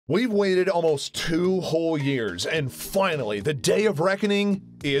We've waited almost 2 whole years, and finally, the day of reckoning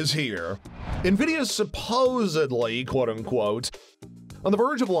is here. Nvidia's supposedly, quote-unquote, on the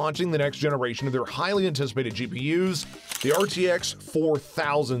verge of launching the next generation of their highly anticipated GPUs, the RTX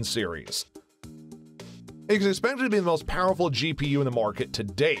 4000 series. It's expected to be the most powerful GPU in the market to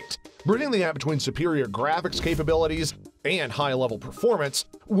date, bridging the gap between superior graphics capabilities and high-level performance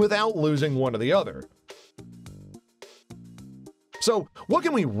without losing one to the other. So, what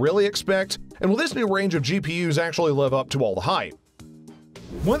can we really expect, and will this new range of GPUs actually live up to all the hype?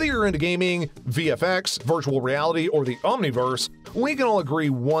 Whether you're into gaming, VFX, virtual reality, or the Omniverse, we can all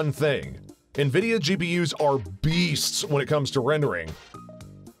agree one thing: Nvidia GPUs are beasts when it comes to rendering.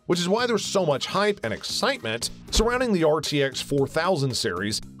 Which is why there's so much hype and excitement surrounding the RTX 4000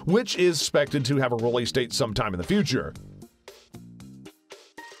 series, which is expected to have a release date sometime in the future.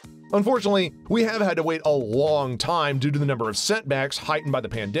 Unfortunately, we have had to wait a long time due to the number of setbacks heightened by the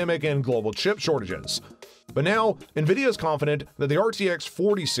pandemic and global chip shortages. But now, Nvidia is confident that the RTX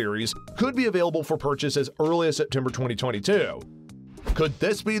 40 series could be available for purchase as early as September 2022. Could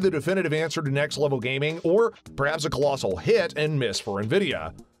this be the definitive answer to next-level gaming, or perhaps a colossal hit and miss for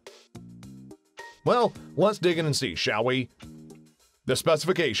Nvidia? Well, let's dig in and see, shall we? The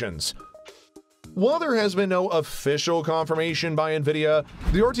specifications. While there has been no official confirmation by Nvidia,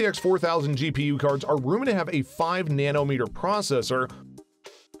 the RTX 4000 GPU cards are rumored to have a 5nm processor,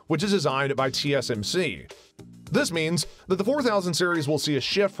 which is designed by TSMC. This means that the 4000 series will see a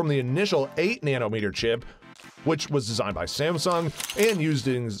shift from the initial 8nm chip, which was designed by Samsung and used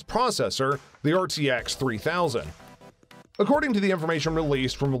in its processor, the RTX 3000. According to the information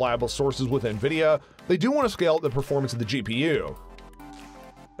released from reliable sources with Nvidia, they do want to scale up the performance of the GPU.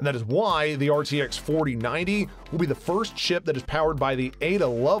 And that is why the RTX 4090 will be the first chip that is powered by the Ada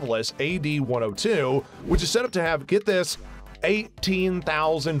Lovelace AD102, which is set up to have, get this,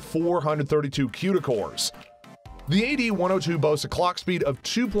 18,432 CUDA cores. The AD102 boasts a clock speed of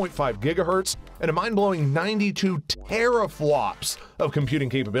 2.5 GHz and a mind-blowing 92 teraflops of computing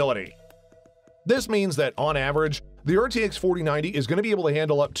capability. This means that, on average, the RTX 4090 is going to be able to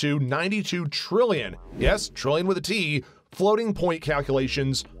handle up to 92 trillion, yes, trillion with a T, floating point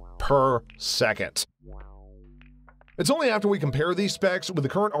calculations per second. It's only after we compare these specs with the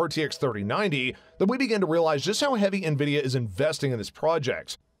current RTX 3090 that we begin to realize just how heavy Nvidia is investing in this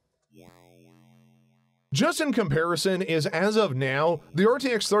project. Just in comparison is, as of now, the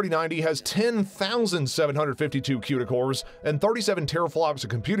RTX 3090 has 10,752 CUDA cores and 37 teraflops of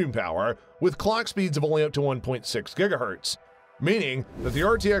computing power, with clock speeds of only up to 1.6 GHz. Meaning that the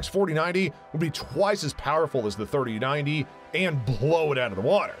RTX 4090 would be twice as powerful as the 3090 and blow it out of the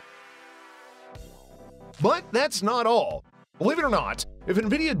water. But that's not all. Believe it or not, if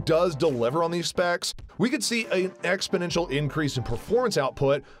Nvidia does deliver on these specs, we could see an exponential increase in performance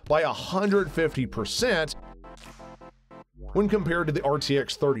output by 150% when compared to the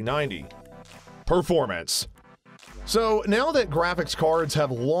RTX 3090. Performance. So now that graphics cards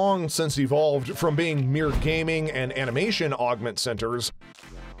have long since evolved from being mere gaming and animation augment centers,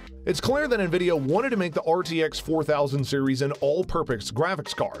 it's clear that Nvidia wanted to make the RTX 4000 series an all-purpose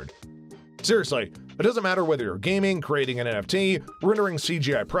graphics card. Seriously, it doesn't matter whether you're gaming, creating an NFT, rendering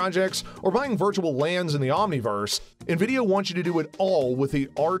CGI projects, or buying virtual lands in the Omniverse, Nvidia wants you to do it all with the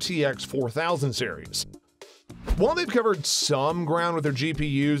RTX 4000 series. While they've covered some ground with their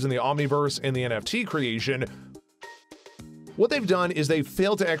GPUs in the Omniverse and the NFT creation, what they've done is they've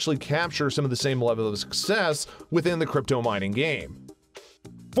failed to actually capture some of the same level of success within the crypto mining game.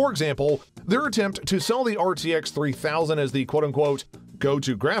 For example, their attempt to sell the RTX 3000 as the quote-unquote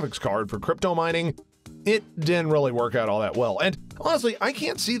go-to graphics card for crypto mining, it didn't really work out all that well, and honestly, I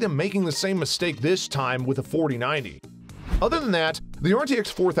can't see them making the same mistake this time with the 4090. Other than that, the RTX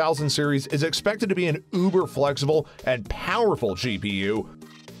 4000 series is expected to be an uber-flexible and powerful GPU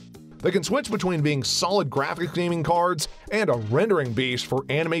that can switch between being solid graphics gaming cards and a rendering beast for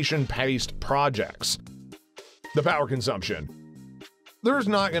animation-paced projects. The power consumption. There's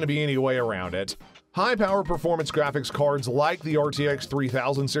not going to be any way around it. High-power performance graphics cards like the RTX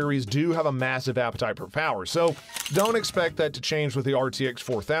 3000 series do have a massive appetite for power, so don't expect that to change with the RTX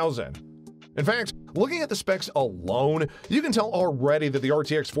 4000. In fact, looking at the specs alone, you can tell already that the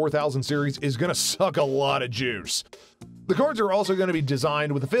RTX 4000 series is going to suck a lot of juice. The cards are also going to be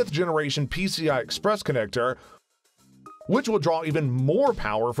designed with a 5th generation PCI Express connector, which will draw even more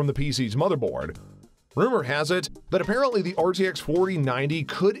power from the PC's motherboard. Rumor has it that apparently the RTX 4090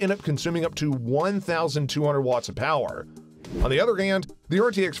 could end up consuming up to 1,200 watts of power. On the other hand, the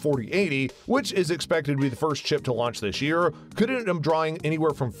RTX 4080, which is expected to be the first chip to launch this year, could end up drawing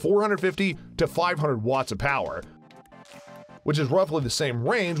anywhere from 450 to 500 watts of power. which is roughly the same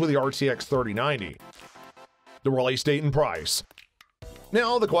range with the RTX 3090. The release date and price.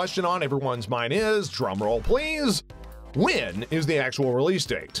 Now, the question on everyone's mind is, drumroll please, when is the actual release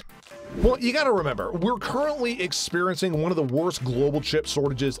date? Well, you gotta remember, we're currently experiencing one of the worst global chip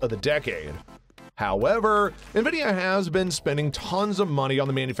shortages of the decade. However, Nvidia has been spending tons of money on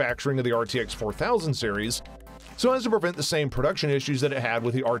the manufacturing of the RTX 4000 series so as to prevent the same production issues that it had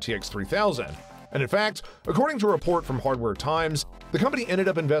with the RTX 3000. And in fact, according to a report from Hardware Times, the company ended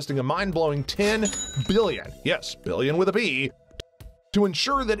up investing a mind-blowing $10 billion, yes, billion with a B, to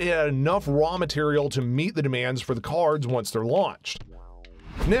ensure that it had enough raw material to meet the demands for the cards once they're launched.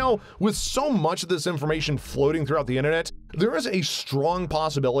 Now, with so much of this information floating throughout the internet, there is a strong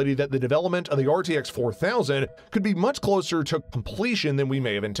possibility that the development of the RTX 4000 could be much closer to completion than we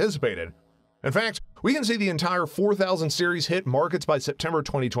may have anticipated. In fact, we can see the entire 4000 series hit markets by September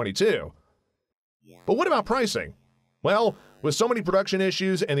 2022. But what about pricing? Well, with so many production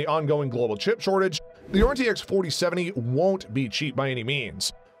issues and the ongoing global chip shortage, the RTX 4070 won't be cheap by any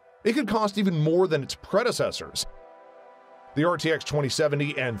means. It could cost even more than its predecessors, the RTX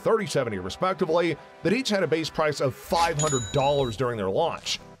 2070 and 3070 respectively, that each had a base price of $500 during their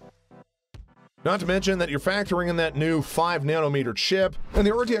launch. Not to mention that you're factoring in that new 5nm chip, and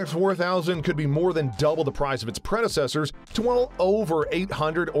the RTX 4000 could be more than double the price of its predecessors to well over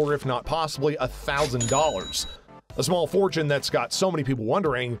 $800 or if not possibly $1,000. A small fortune that's got so many people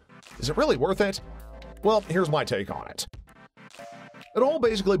wondering, is it really worth it? Well, here's my take on it. It all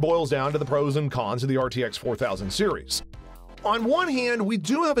basically boils down to the pros and cons of the RTX 4000 series. On one hand, we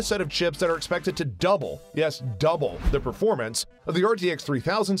do have a set of chips that are expected to double, yes, double the performance of the RTX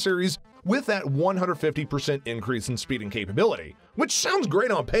 3000 series with that 150% increase in speed and capability, which sounds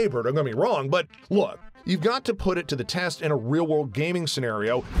great on paper, don't get me wrong, but look, you've got to put it to the test in a real-world gaming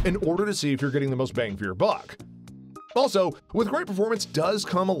scenario in order to see if you're getting the most bang for your buck. Also, with great performance does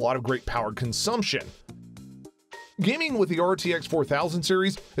come a lot of great power consumption. Gaming with the RTX 4000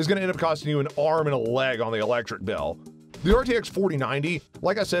 series is going to end up costing you an arm and a leg on the electric bill. The RTX 4090,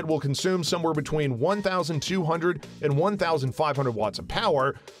 like I said, will consume somewhere between 1,200 and 1,500 watts of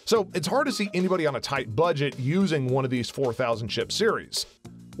power, so it's hard to see anybody on a tight budget using one of these 4000 chip series.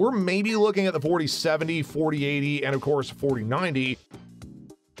 We're maybe looking at the 4070, 4080, and of course 4090,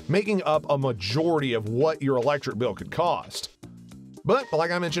 making up a majority of what your electric bill could cost. But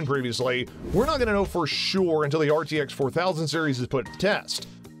like I mentioned previously, we're not going to know for sure until the RTX 4000 series is put to the test.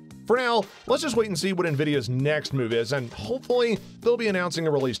 For now, let's just wait and see what Nvidia's next move is, and hopefully they'll be announcing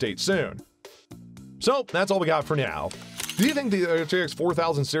a release date soon. So that's all we got for now. Do you think the RTX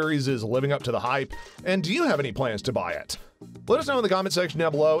 4000 series is living up to the hype? And do you have any plans to buy it? Let us know in the comment section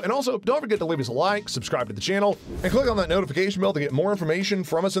down below, and also don't forget to leave us a like, subscribe to the channel, and click on that notification bell to get more information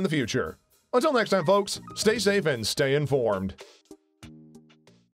from us in the future. Until next time, folks, stay safe and stay informed.